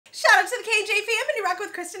Shout out to the K&J Fam and you rock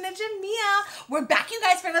with Kristen and Jamil. We're back, you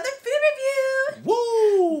guys, for another food review.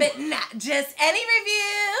 Woo! But not just any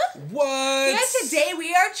review. What? Yes, today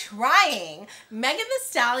we are trying Megan Thee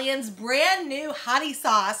Stallion's brand new Hottie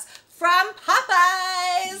Sauce from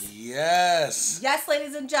Popeyes. Yes. Yes,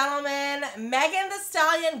 ladies and gentlemen, Megan Thee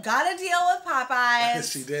Stallion got a deal with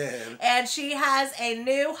Popeyes. She did. And she has a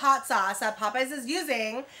new hot sauce that Popeyes is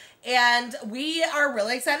using. And we are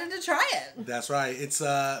really excited to try it. That's right. It's,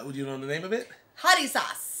 do you know the name of it? Hottie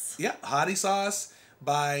Sauce. Yeah, Hottie Sauce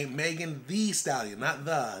by Megan Thee Stallion. Not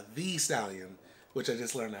the Stallion, which I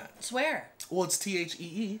just learned that. Swear. Well, it's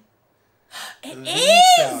T-H-E-E. It The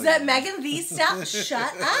is Stallion. Megan Thee Stallion.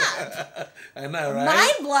 Shut up. I know, right?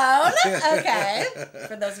 Mind blown. Okay.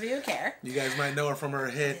 For those of you who care. You guys might know her from her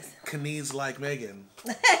hit, Candice Like Megan.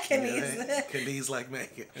 Candice. Candice Like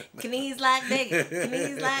Megan. Candice like Megan.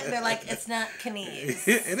 Candice like, they're like, it's not Candice.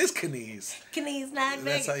 It is Candice. Candice like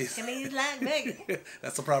That's how Megan. you- Candice like Megan.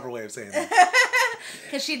 That's the proper way of saying it.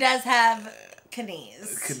 Because she does have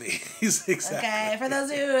Candice. Candice, exactly. Okay, for those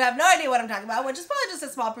of you who have no idea what I'm talking about, which is probably just a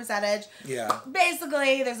small percentage. Yeah.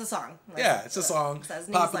 Basically, there's a song. Yeah, it's a song. Says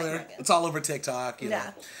knees Popular. like Megan. It's all over TikTok. You know.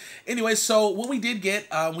 Yeah. Anyway, so what we did get,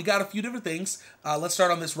 we got a few different things. Let's start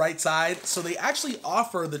on this right side. So they actually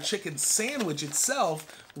offer the chicken sandwich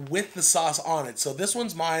itself with the sauce on it. So this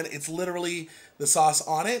one's mine. It's literally the sauce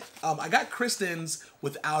on it. I got Kristen's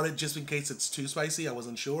without it just in case it's too spicy. I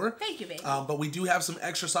wasn't sure. Thank you, baby. But we do have some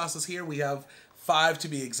extra sauces here. We have 5 to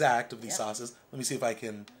be exact of these sauces. Let me see if I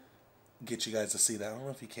can get you guys to see that. I don't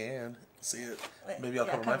know if you can see it. Maybe I'll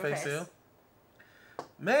cover my face too.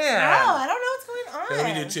 Man. Oh, I don't know what's going on. Here,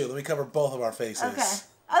 let me do 2. Let me cover both of our faces. Okay.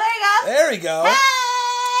 Oh, there you go. There we go.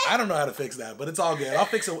 Hey! I don't know how to fix that, but it's all good. I'll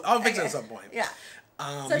fix it. I'll fix it at some point. Yeah.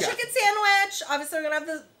 So yeah. chicken sandwich. Obviously, we're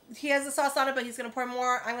gonna have he has the sauce on it, but he's gonna pour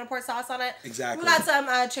more. I'm gonna pour sauce on it. Exactly. We got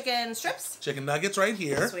some chicken strips. Chicken nuggets right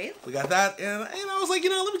here. Sweet. We got that, and I was like,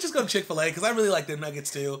 let me just go to Chick-fil-A because I really like their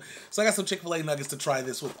nuggets too. So I got some Chick-fil-A nuggets to try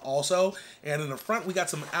this with also. And in the front, we got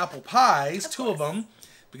some apple pies, 2 of them,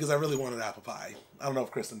 because I really wanted apple pie. I don't know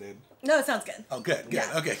if Kristen did. No, it sounds good. Oh, good. Yeah.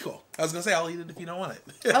 Okay, cool. I was gonna say I'll eat it if you don't want it.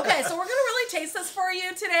 Okay, so we're gonna really taste this for you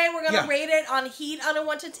today. We're gonna rate it on heat on a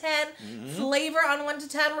 1 to 10, flavor on 1 to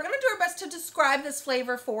 10. We're gonna do our best to describe this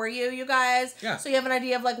flavor for you, you guys. Yeah. So you have an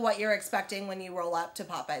idea of like what you're expecting when you roll up to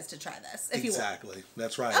Popeyes to try this, if you want. Exactly.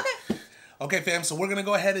 That's right. Okay. Okay, fam, so we're going to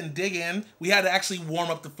go ahead and dig in. We had to actually warm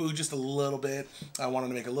up the food just a little bit. I wanted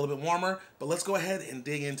to make it a little bit warmer, but let's go ahead and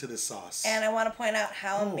dig into this sauce. And I want to point out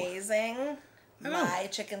how amazing my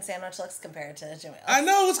chicken sandwich looks compared to Jamil. I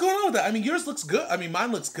know what's going on with that. I mean, yours looks good. I mean,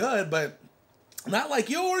 mine looks good, but not like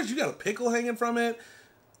yours. You got a pickle hanging from it.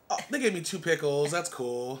 Oh, they gave me 2 pickles. That's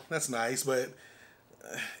cool. That's nice, but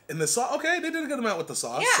in the sauce, okay, they did a good amount with the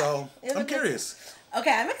sauce, so I'm curious. Okay,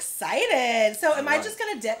 I'm excited. So am I just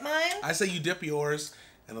going to dip mine? I say you dip yours,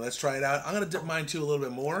 and let's try it out. I'm going to dip mine, too, a little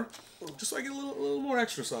bit more, just so I get a little more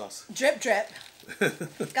extra sauce. Drip, drip.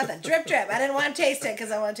 Got the drip, drip. I didn't want to taste it because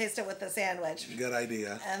I want to taste it with the sandwich. Good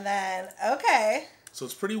idea. And then, okay. So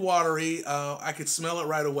it's pretty watery. I could smell it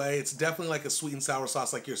right away. It's definitely like a sweet and sour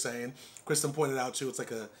sauce, like you're saying. Kristen pointed out, too, it's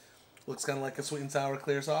like looks kind of like a sweet and sour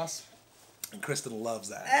clear sauce. And Kristen loves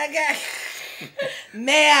that. Okay.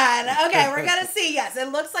 Man. Okay, we're going to see. Yes, it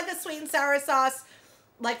looks like a sweet and sour sauce,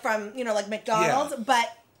 like from, like McDonald's,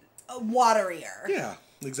 but waterier. Yeah,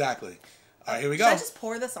 exactly. All right, here we go. Should I just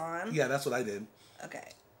pour this on? Yeah, that's what I did. Okay.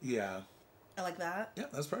 Yeah. I like that? Yeah,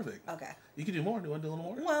 that's perfect. Okay. You can do more. Do you want to do a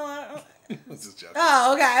little more? Well, I don't... Let's just joke.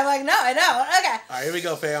 Oh, okay. I'm like, no, I don't. Okay. All right, here we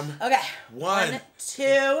go, fam. Okay. 1,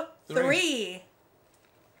 2, 3.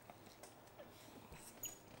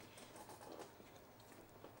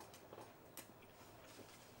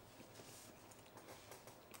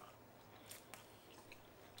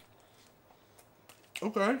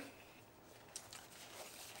 Okay.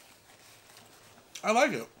 I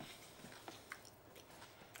like it.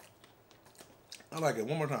 I like it.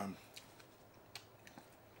 One more time.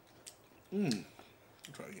 I'll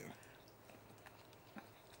try it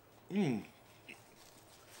again.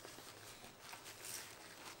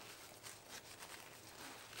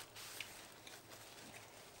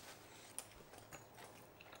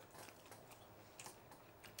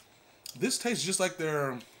 This tastes just like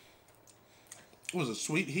their, what was it,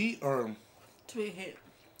 Sweet Heat or? Sweet Heat.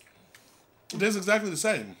 It tastes exactly the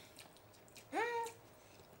same.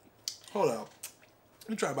 Hold up. Let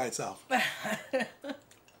me try it by itself.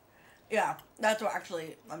 Yeah, that's what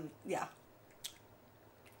actually, yeah.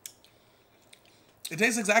 It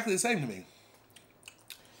tastes exactly the same to me.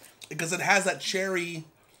 Because it has that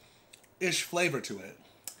cherry-ish flavor to it.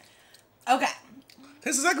 Okay.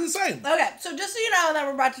 Tastes exactly the same. Okay, so just so you know that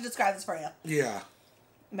we're about to describe this for you. Yeah.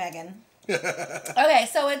 Megan. Okay,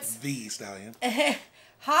 so it's... The Stallion.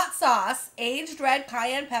 Hot sauce, aged red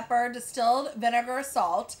cayenne pepper, distilled vinegar,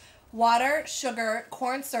 salt, water, sugar,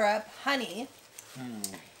 corn syrup, honey.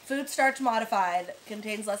 Food starch modified,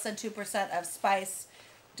 contains less than 2% of spice,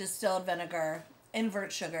 distilled vinegar,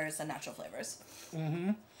 invert sugars, and natural flavors.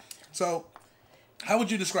 So, how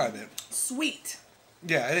would you describe it? Sweet.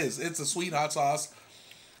 Yeah, it is. It's a sweet hot sauce.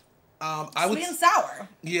 Sweet and sour.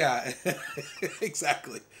 Yeah,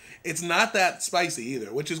 exactly. It's not that spicy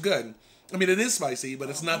either, which is good. I mean, it is spicy, but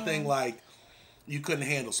it's nothing like you couldn't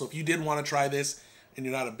handle. So if you did want to try this and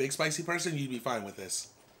you're not a big spicy person, you'd be fine with this.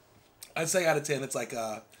 I'd say out of 10, it's like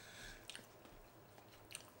a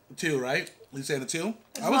 2, right? You saying a 2?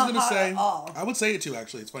 It's not hot at all. I would say a 2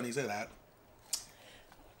 actually. It's funny you say that.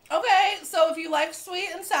 Okay, so if you like sweet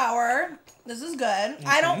and sour, this is good.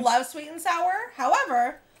 I don't love sweet and sour.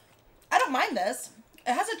 However, I don't mind this.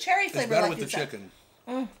 It has a cherry flavor. It's better like with the chicken.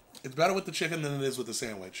 It's better with the chicken than it is with the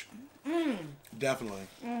sandwich. Definitely.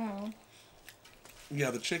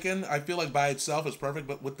 Yeah, the chicken, I feel like by itself is perfect,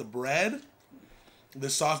 but with the bread, the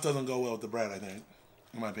sauce doesn't go well with the bread, I think,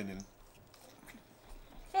 in my opinion.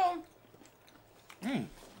 So,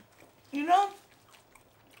 you know,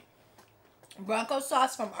 Bronco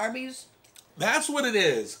sauce from Arby's. That's what it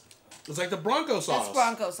is. It's like the Bronco sauce. It's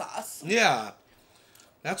Bronco sauce. Yeah.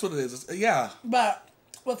 That's what it is. Yeah. But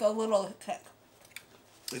with a little kick.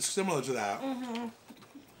 It's similar to that. I'm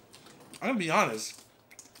going to be honest.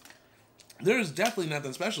 There's definitely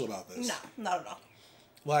nothing special about this. No, not at all.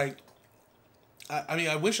 Like, I mean,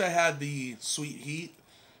 I wish I had the sweet heat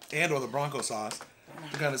and or the Bronco sauce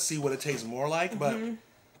to kind of see what it tastes more like, but it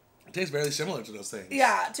tastes very similar to those things.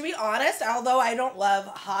 Yeah, to be honest, although I don't love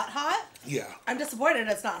hot, Yeah. I'm disappointed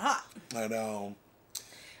it's not hot. I know.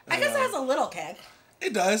 I guess it has a little kick.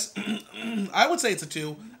 It does. I would say it's a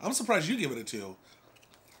 2. I'm surprised you give it a 2.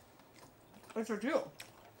 It's a 2.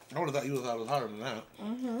 I would have thought you would have thought it was hotter than that.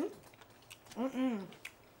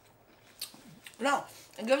 No,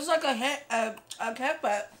 it gives like a hit, a kick,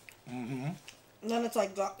 but then it's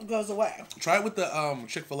like goes away. Try it with the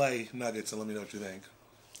Chick-fil-A nuggets and let me know what you think.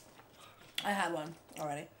 I had one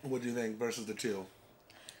already. What do you think versus the 2?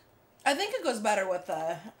 I think it goes better with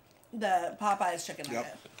the Popeye's chicken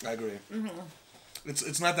nugget. Yep, I agree.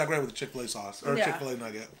 It's not that great with the Chick-fil-A sauce or Chick-fil-A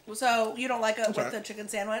nugget. So you don't like it with the chicken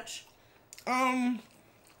sandwich?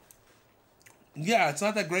 Yeah, it's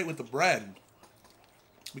not that great with the bread.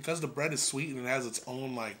 Because the bread is sweet and it has its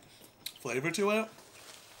own, like, flavor to it.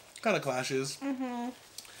 Kind of clashes.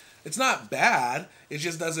 It's not bad. It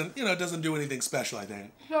just doesn't, it doesn't do anything special, I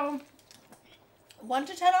think. So, 1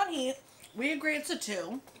 to 10 on heat. We agree it's a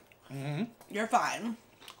 2. You're fine.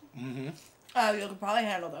 You can probably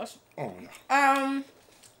handle this. Oh, yeah.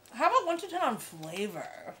 How about 1 to 10 on flavor?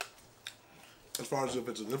 As far as if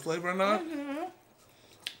it's a good flavor or not?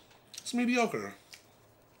 It's mediocre.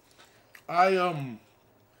 I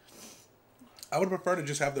would prefer to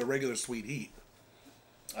just have the regular sweet heat.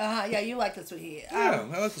 Yeah, you like the sweet heat. Yeah,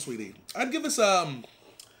 I like the sweet heat. I'd give this, I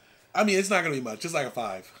mean, it's not going to be much. It's like a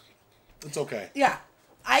 5. It's okay. Yeah,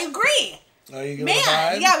 I agree. Oh, you give it a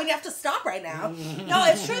 5? Yeah, we have to stop right now. No,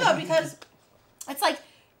 it's true, though, because it's like,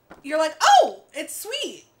 you're like, oh, it's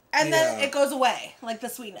sweet. And then it goes away, like the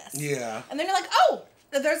sweetness. Yeah. And then you're like, oh,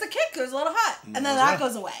 there's a kick, there's a little hot. And then that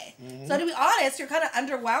goes away. So to be honest, you're kind of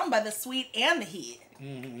underwhelmed by the sweet and the heat.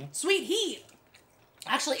 Sweet heat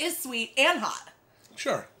actually is sweet and hot.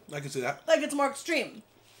 Sure, I can see that. Like, it's more extreme.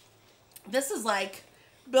 This is like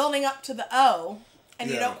building up to the O, and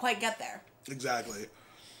you don't quite get there. Exactly.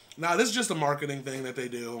 Now, this is just a marketing thing that they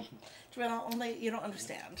do. You don't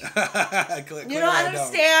understand. You You don't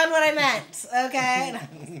understand what I meant, okay?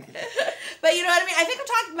 But you know what I mean? I think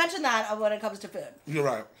I've mentioned that when it comes to food. You're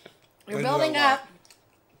right. You're building up.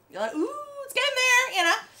 You're like, ooh, it's getting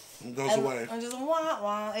there, It goes away. And just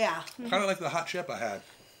wah, yeah. Kind of like the hot chip I had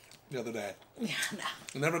the other day. Yeah, no.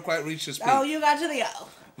 It never quite reached its peak. Oh, you got to the O.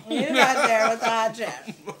 You got there with the hot chip.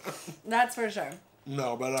 That's for sure.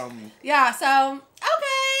 No, but Yeah, so,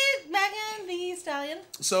 okay, Megan the Stallion.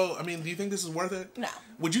 So, I mean, do you think this is worth it? No.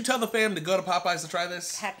 Would you tell the fam to go to Popeyes to try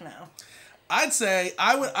this? Heck no. I'd say,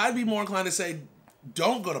 I'd be more inclined to say,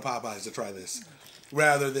 don't go to Popeyes to try this.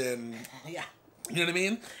 Rather than, Yeah. you know what I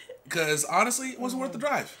mean? Because, honestly, it wasn't worth the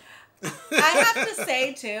drive. I have to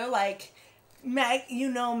say, too, like,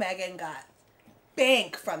 Megan got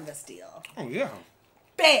bank from this deal. Oh, yeah.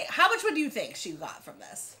 Bank. How much would you think she got from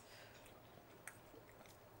this?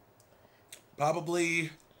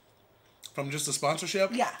 Probably from just the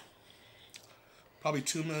sponsorship? Yeah. Probably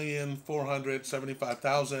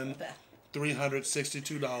 $2,475,000.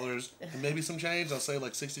 $362 and maybe some change. I'll say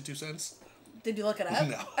like 62 cents. Did you look it up?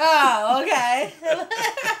 No. Oh, okay.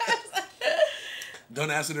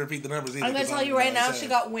 Don't ask me to repeat the numbers either. I'm going to tell you right now, she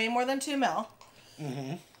got way more than $2 mil.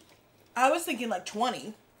 Mm-hmm. I was thinking like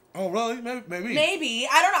 20. Oh, really? Maybe. Maybe.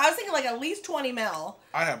 I don't know. I was thinking like at least 20 mil.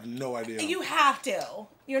 I have no idea. You have to.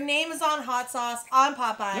 Your name is on Hot Sauce, on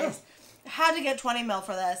Popeyes. Yeah. Had to get 20 mil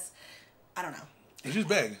for this. I don't know. She's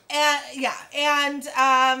big. Yeah. And,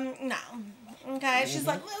 no. Okay. Mm-hmm. She's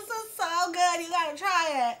like, this is so good. You got to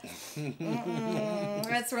try it.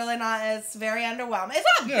 It's really not. It's very underwhelming. It's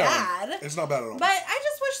not bad. It's not bad at all. But I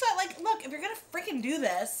just wish that, like, look, if you're going to freaking do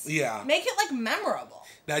this, make it, like, memorable.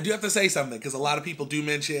 Now, I do have to say something, because a lot of people do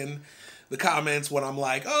mention the comments when I'm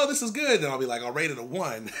like, oh, this is good. Then I'll be like, I'll rate it a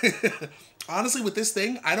 1. Honestly, with this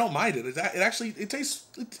thing, I don't mind it. It actually tastes,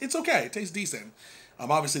 it's okay. It tastes decent.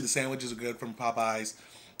 Obviously, the sandwiches are good from Popeyes.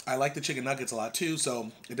 I like the chicken nuggets a lot, too,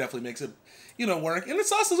 so it definitely makes it, work. And the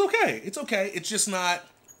sauce is okay. It's okay. It's just not,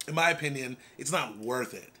 in my opinion, it's not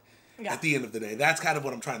worth it. Yeah. At the end of the day. That's kind of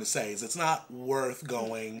what I'm trying to say, is it's not worth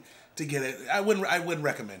going to get it. I wouldn't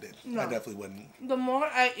recommend it. No. I definitely wouldn't. The more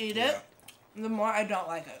I eat it, the more I don't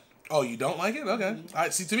like it. Oh, you don't like it? Okay.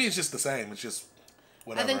 See, to me, it's just the same. It's just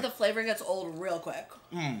whatever. I think the flavor gets old real quick.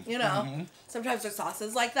 Sometimes there's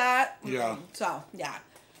sauces like that. Yeah. So, yeah.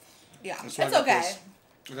 It's okay.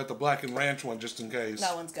 I got the black and ranch one just in case.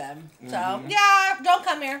 That one's good. So, yeah, don't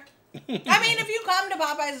come here. I mean, if you come to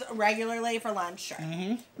Popeyes regularly for lunch, sure.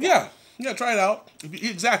 Yeah, try it out.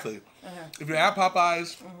 Exactly. If you're at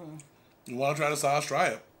Popeyes, you want to try the sauce, try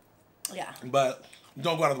it. Yeah. But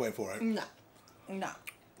don't go out of the way for it. No.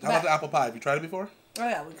 How about the apple pie? Have you tried it before? Oh,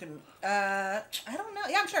 yeah, we can. I don't know.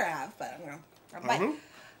 Yeah, I'm sure I have, but I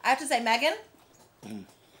have to say, Megan,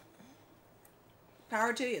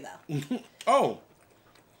 power to you, though. Oh.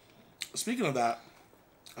 Speaking of that,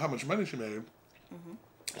 how much money she made.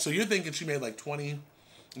 So you're thinking she made like 20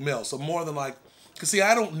 mil. So more than like... Because see,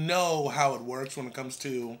 I don't know how it works when it comes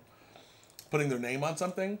to putting their name on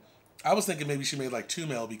something. I was thinking maybe she made like 2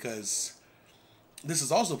 mil because this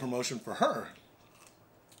is also promotion for her.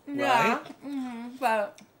 Yeah. Right?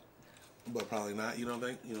 But probably not. You don't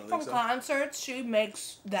think? You don't think so? From concerts, she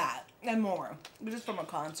makes that and more. Just from a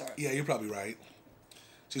concert. Yeah, you're probably right.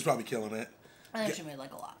 She's probably killing it. I think she made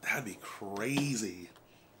like a lot. That'd be crazy.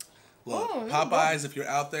 Look, Popeyes, if you're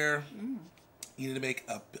out there, you need to make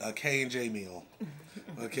a K&J meal.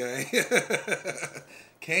 Okay?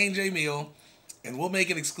 K&J meal, and we'll make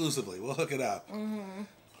it exclusively. We'll hook it up.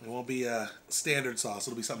 It won't be a standard sauce.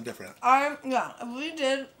 It'll be something different. Yeah, if we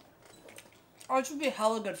did, it should be a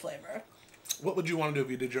hella good flavor. What would you want to do if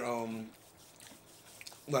you did your own,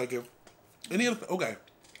 like if, okay,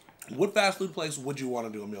 what fast food place would you want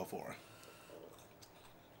to do a meal for?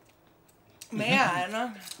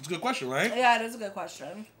 Man. It's a good question, right? Yeah, it is a good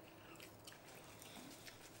question.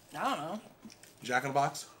 I don't know. Jack in the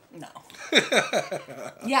Box? No.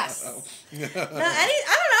 Yes. No, I don't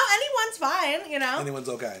know. Anyone's fine, Anyone's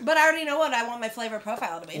okay. But I already know what I want my flavor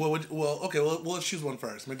profile to be. Well, let's choose one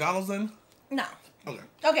first. McDonald's then? No. Okay.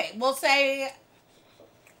 Okay, we'll say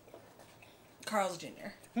Carl's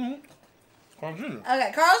Jr. Carl's Jr.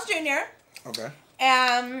 Okay, Carl's Jr. Okay.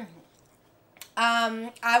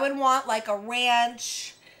 I would want like a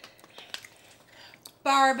ranch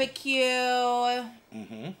barbecue.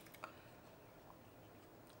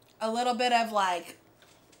 A little bit of like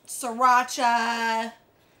sriracha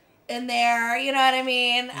in there. You know what I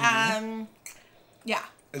mean? Yeah.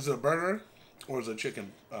 Is it a burger or is it a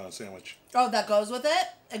chicken sandwich? Oh, that goes with it?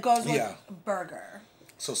 It goes with burger.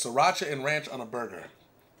 So sriracha and ranch on a burger?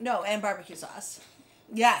 No, and barbecue sauce.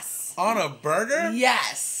 Yes. On a burger?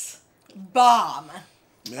 Yes. Bomb.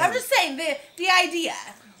 Man. I'm just saying the idea.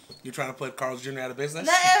 You're trying to put Carl's Jr. out of business?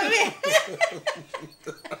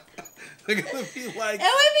 They're gonna be like,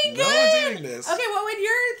 it would be good. No one's eating this. Okay, what would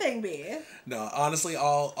your thing be? No, honestly,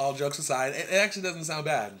 all jokes aside, it actually doesn't sound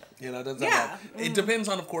bad. It doesn't sound bad. It depends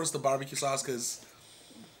on, of course, the barbecue sauce, because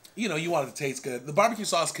you want it to taste good. The barbecue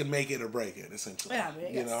sauce can make it or break it, essentially. Yeah,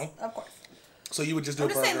 yes, of course. So you would just do. I'm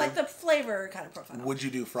just saying, like the flavor kind of profile. Would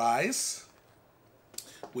you do fries?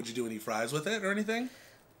 Would you do any fries with it or anything?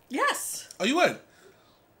 Yes. Oh, you would.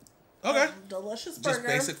 Okay. Delicious burger. Just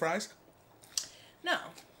basic fries? No.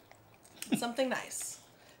 Something nice.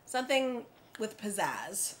 Something with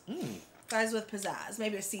pizzazz. Fries with pizzazz.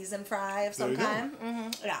 Maybe a seasoned fry of some kind.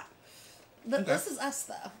 Yeah. This is us,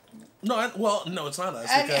 though. No, it's not us.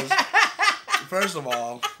 Because, first of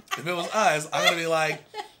all, if it was us, I'm going to be like,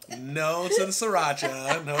 no to the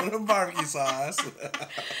sriracha, no to the barbecue sauce.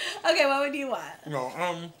 Okay, what would you want? No,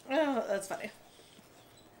 oh, that's funny.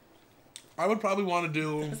 I would probably want to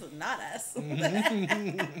do... This is not us.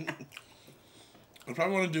 I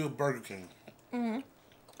probably want to do a Burger King.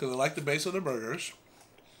 Because I like the base of their burgers.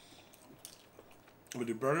 I would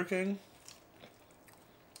do Burger King.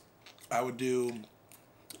 I would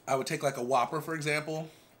take like a Whopper, for example.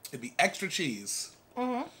 It'd be extra cheese.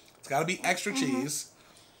 It's got to be extra cheese.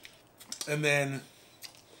 And then,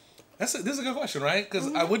 this is a good question, right?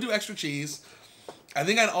 Because I would do extra cheese. I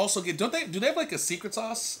think I'd also get, do they have like a secret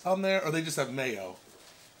sauce on there? Or they just have mayo?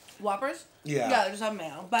 Whoppers? Yeah. Yeah, they just have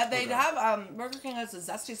mayo. But they have, Burger King has a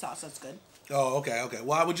zesty sauce that's good. Oh, okay.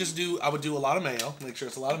 Well, I would do a lot of mayo. Make sure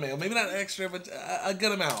it's a lot of mayo. Maybe not extra, but a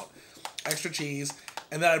good amount. Extra cheese.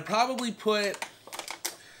 And then I'd probably put,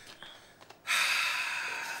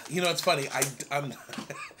 you know, it's funny.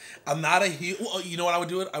 I'm not a huge, well, you know what I would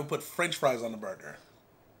do? I would put French fries on the burger.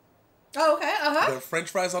 Oh, okay. Put French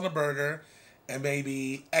fries on the burger and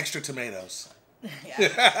maybe extra tomatoes.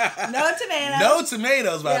 Yeah. No tomatoes. No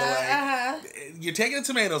tomatoes, by the way. You're taking the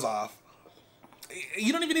tomatoes off.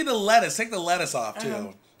 You don't even need the lettuce. Take the lettuce off,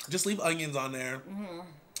 too. Just leave onions on there.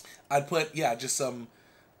 I'd put, just some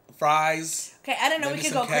fries. Okay, I didn't know we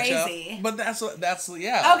could go ketchup. Crazy. But that's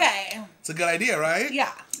Okay. It's a good idea, right?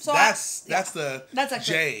 Yeah. So that's the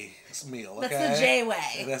J meal, okay? That's the J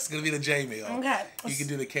way. That's going to be the J meal. Okay. You can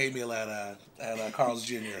do the K meal at Carl's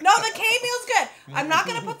Jr. No, the K meal's good. I'm not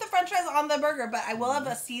going to put the french fries on the burger, but I will have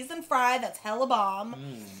a seasoned fry that's hella bomb.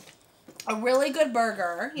 A really good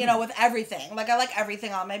burger, you know, with everything. Like, I like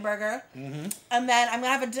everything on my burger. And then I'm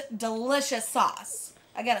going to have a delicious sauce.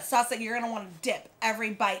 Again, a sauce that you're going to want to dip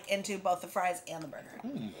every bite into both the fries and the burger.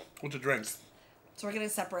 What's the drinks? So we're getting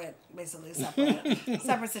separate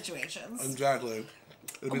situations. Exactly.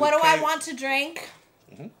 What do I want to drink?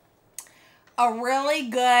 A really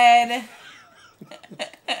good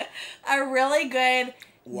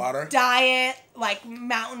water, diet, like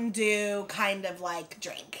Mountain Dew kind of like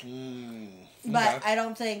drink. But I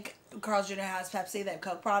don't think Carl's Jr. has Pepsi. They have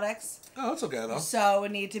Coke products. Oh, that's okay though. So it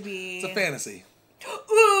would need to be... It's a fantasy.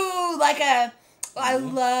 Ooh, like a... I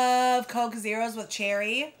love Coke Zeros with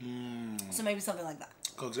cherry. So maybe something like that.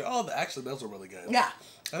 Coke Zero. Oh, actually, those are really good. Yeah.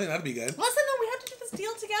 I think that'd be good. Listen, no, we have to do this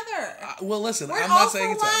deal together. Well, listen, We're I'm all not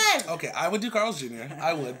saying for it's... one. Okay, I would do Carl's Jr.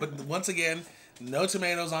 I would. But once again... No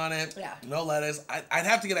tomatoes on it. Yeah. No lettuce. I'd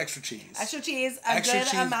have to get extra cheese. Extra cheese.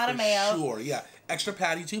 Good amount of mayo. Sure. Yeah. Extra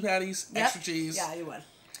patty. 2 patties. Yep. Extra cheese. Yeah, you would.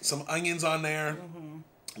 Some onions on there.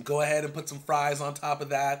 Go ahead and put some fries on top of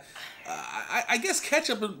that. I guess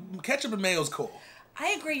ketchup and mayo is cool.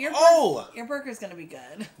 I agree. Your burger's gonna be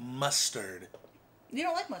good. Mustard. You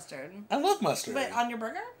don't like mustard. I love mustard. But on your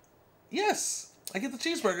burger? Yes. I get the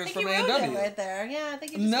cheeseburgers from A&W. right there. Yeah, I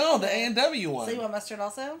think you No, the A&W one. So you want mustard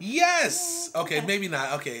also? Yes. Okay, maybe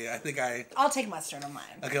not. Okay, I think I'll take mustard on mine.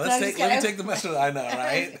 Okay, let me take the mustard. I know,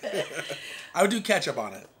 right? I would do ketchup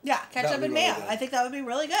on it. Yeah, ketchup and mayo. I think that would be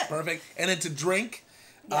really good. Perfect. And then to drink,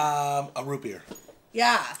 a root beer.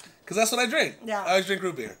 Yeah. Because that's what I drink. Yeah. I always drink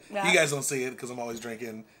root beer. Yeah. You guys don't see it because I'm always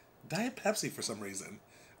drinking Diet Pepsi for some reason.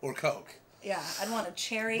 Or Coke. Yeah, I'd want a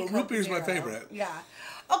cherry Coke. But root beer is my favorite. Yeah.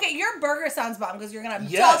 Okay, your burger sounds bomb because you're going to have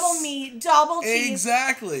double meat, double cheese.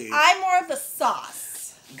 Exactly. I'm more of the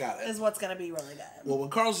sauce. Got it. Is what's going to be really good. Well, when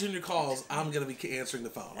Carl's Jr. calls, I'm going to be answering the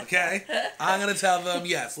phone, okay? I'm going to tell them,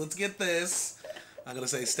 yes, let's get this. I'm going to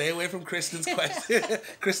say, stay away from Kristen's question.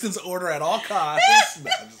 Kristen's order at all costs. No,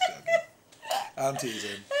 I'm just joking. I'm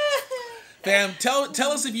teasing. Fam,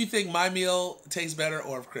 tell us if you think my meal tastes better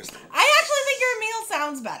or if Kristen. I actually think your meal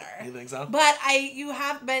sounds better. You think so? But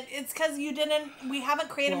but it's because we haven't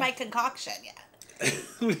created my concoction yet.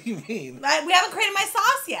 What do you mean? We haven't created my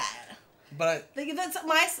sauce yet. But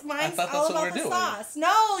mine's all about the sauce. No,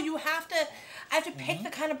 I have to pick the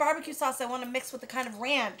kind of barbecue sauce I want to mix with the kind of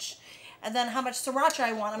ranch, and then how much sriracha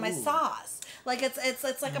I want on my sauce. Like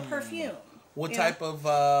it's like a perfume. What type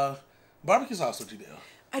of barbecue sauce would you do?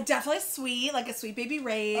 I definitely sweet, like a Sweet Baby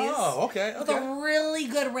Ray's. Oh, okay. With a really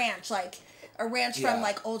good ranch, like a ranch from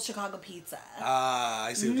like Old Chicago Pizza. Ah,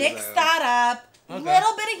 I see what Mix that up. Okay.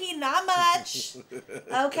 Little bit of heat, not much.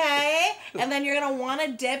 Okay? And then you're going to want to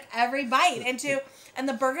dip every bite into... And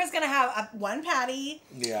the burger's going to have one patty,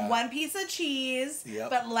 one piece of cheese,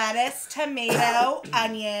 but lettuce, tomato,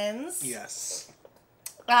 onions. Yes.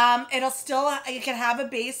 It can have a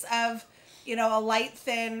base of... a light,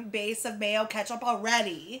 thin base of mayo ketchup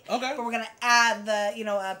already. Okay. But we're going to add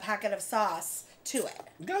a packet of sauce to it.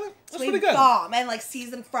 Got it. That's pretty good. Bomb. And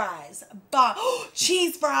seasoned fries. Bomb.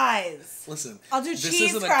 Cheese fries. Listen. I'll do cheese fries.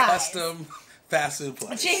 This isn't a custom fast food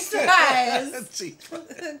place. Cheese fries. Cheese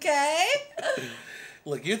fries. Okay.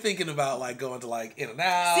 Look, you're thinking about going to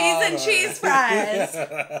In-N-Out. Seasoned cheese fries.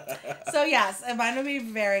 So yes, mine would be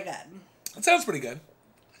very good. It sounds pretty good.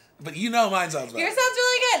 But you know mine sounds better. Yours sounds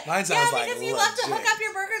really good. Mine sounds like because you love to hook up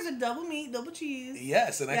your burgers with double meat, double cheese.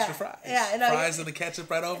 Yes, and extra fries. Yeah, fries and the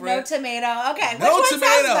ketchup right over it. No tomato. Okay, which one sounds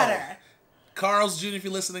better? Carl's Jr., if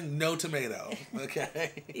you're listening, no tomato.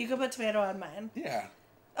 Okay. You can put tomato on mine. Yeah.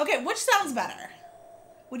 Okay, which sounds better?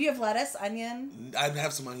 Would you have lettuce, onion? I'd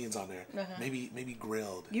have some onions on there. Maybe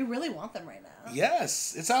grilled. You really want them right now.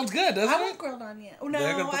 Yes. It sounds good, doesn't it? I want grilled onion. Oh, no,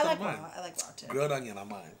 I like raw. I like raw, too. Grilled onion on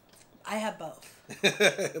mine. I have both.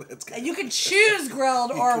 That's good. You can choose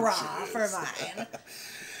grilled or raw for mine.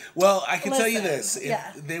 Well, I can tell you this.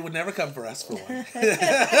 They would never come for us, for one.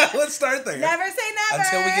 Let's start there. Never say never.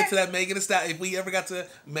 Until we get to that Megan Thee Stallion. If we ever got to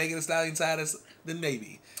Megan Thee Stallion status, then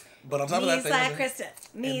maybe. But on top of that,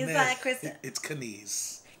 Knees like Kristen. It's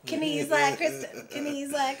Candice. Knees like Kristen.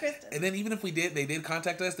 Knees like Kristen. And then even if they did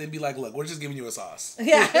contact us, they'd be like, look, we're just giving you a sauce.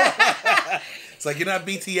 Yeah. It's like you're not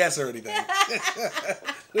BTS or anything.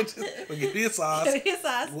 We're giving you a sauce.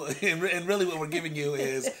 And really what we're giving you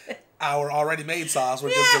is our already made sauce. We're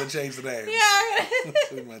just going to change the name. Yeah. That's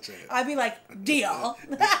pretty much it. I'd be like, deal.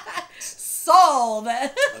 Sold.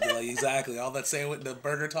 I'd be like, exactly. All that sandwich, the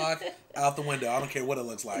burger talk, out the window. I don't care what it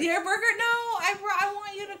looks like. Your burger? No. I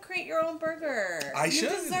want you to create your own burger. I should.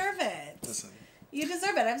 You deserve it. Listen. You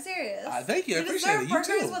deserve it. I'm serious. Thank you. I appreciate it. You deserve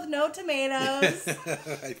burgers too. with no tomatoes. I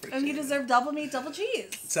appreciate and you deserve double meat, double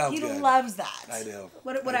cheese. Sounds good. He loves that. I do.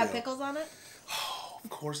 Would have pickles on it? Oh, of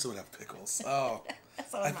course it would have pickles. Oh,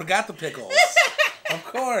 so I forgot the pickles. Of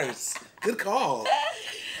course. Good call.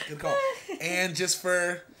 Good call. And just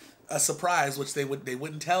for a surprise, which they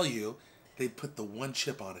wouldn't tell you, they put the one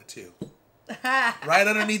chip on it too. Right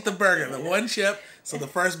underneath the burger, the one chip. So the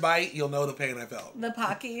first bite, you'll know the pain I felt. The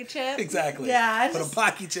Pocky chip. Exactly. Yeah. Put a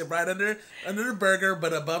Pocky chip right under the burger,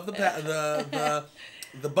 but above the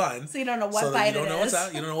bun. So you don't know what bite it is.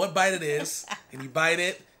 You don't know what bite it is, and you bite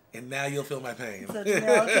it, and now you'll feel my pain. So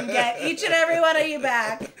Jamil can get each and every one of you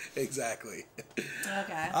back. Exactly.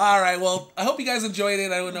 Okay. All right. Well, I hope you guys enjoyed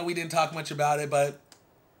it. I don't know we didn't talk much about it, but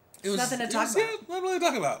it was nothing to talk about. Yeah, not really to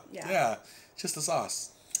talk about. Yeah. Just the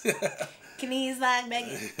sauce. Knees like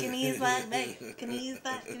bacon. Knees like bacon. Knees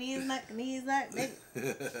like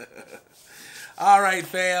bacon. All right,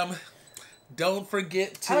 fam. Don't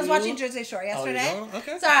forget to... I was watching Jersey Shore yesterday. Oh,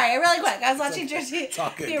 okay. Sorry, really quick. I was watching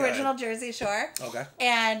the original Jersey Shore. Okay.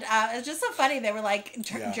 And it was just so funny. They were like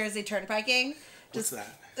Jersey turnpiking. What's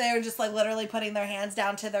that? They were just like literally putting their hands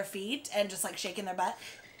down to their feet and just like shaking their butt.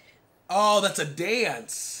 Oh, that's a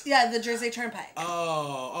dance. Yeah, the Jersey Turnpike.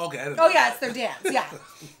 Oh, okay. Oh, yeah, it's their dance. Yeah.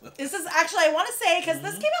 This is actually, I want to say, because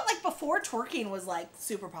this came out like before twerking was like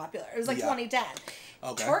super popular. It was like 2010.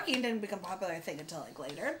 Okay. Twerking didn't become popular, I think, until like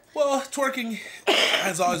later. Well, twerking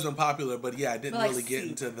has always been popular, but yeah, it didn't really get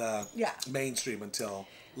into the mainstream until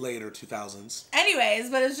later 2000s. Anyways,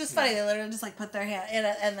 but it was just funny. They literally just like put their hand in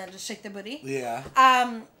it and then just shake their booty. Yeah.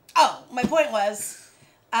 Oh, my point was...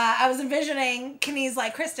 I was envisioning Knees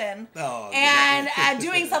like Kristen and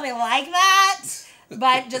doing something like that,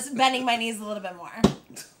 but just bending my knees a little bit more.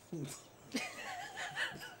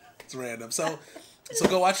 It's random. So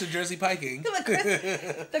go watch the Jersey Piking.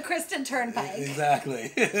 The Kristen Turnpike.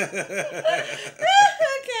 Exactly. Okay.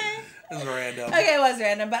 It was random. Okay, it was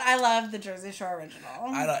random, but I love the Jersey Shore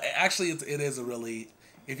original. Actually, it is a really...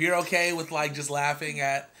 If you're okay with like just laughing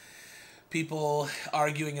at people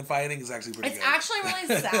arguing and fighting, is actually pretty good. It's actually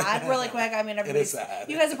really sad, really quick. I mean, it is sad.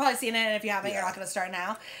 You guys have probably seen it, and if you haven't, you're not going to start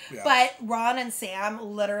now. Yeah. But Ron and Sam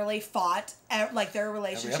literally fought, like their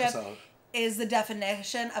relationship is the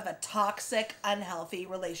definition of a toxic, unhealthy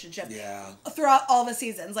relationship. Yeah. Throughout all the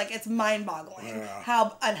seasons. Like, it's mind-boggling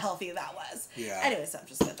how unhealthy that was. Yeah. Anyway, so I'm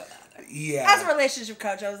just going to throw that out there. Yeah. As a relationship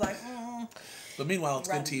coach, I was like, But meanwhile, it's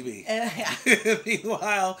good TV.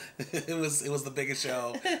 Meanwhile, it was the biggest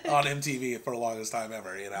show on MTV for the longest time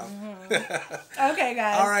ever, you know? Mm-hmm. Okay,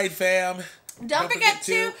 guys. All right, fam. Don't forget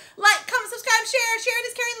to like, comment, subscribe, share it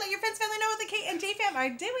is caring. Let your friends, family know what the K&J Fam are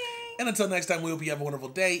doing. And until next time, we hope you have a wonderful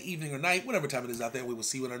day, evening, or night, whatever time it is out there. We will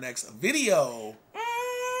see you in our next video.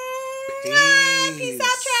 Peace out,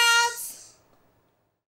 Trav.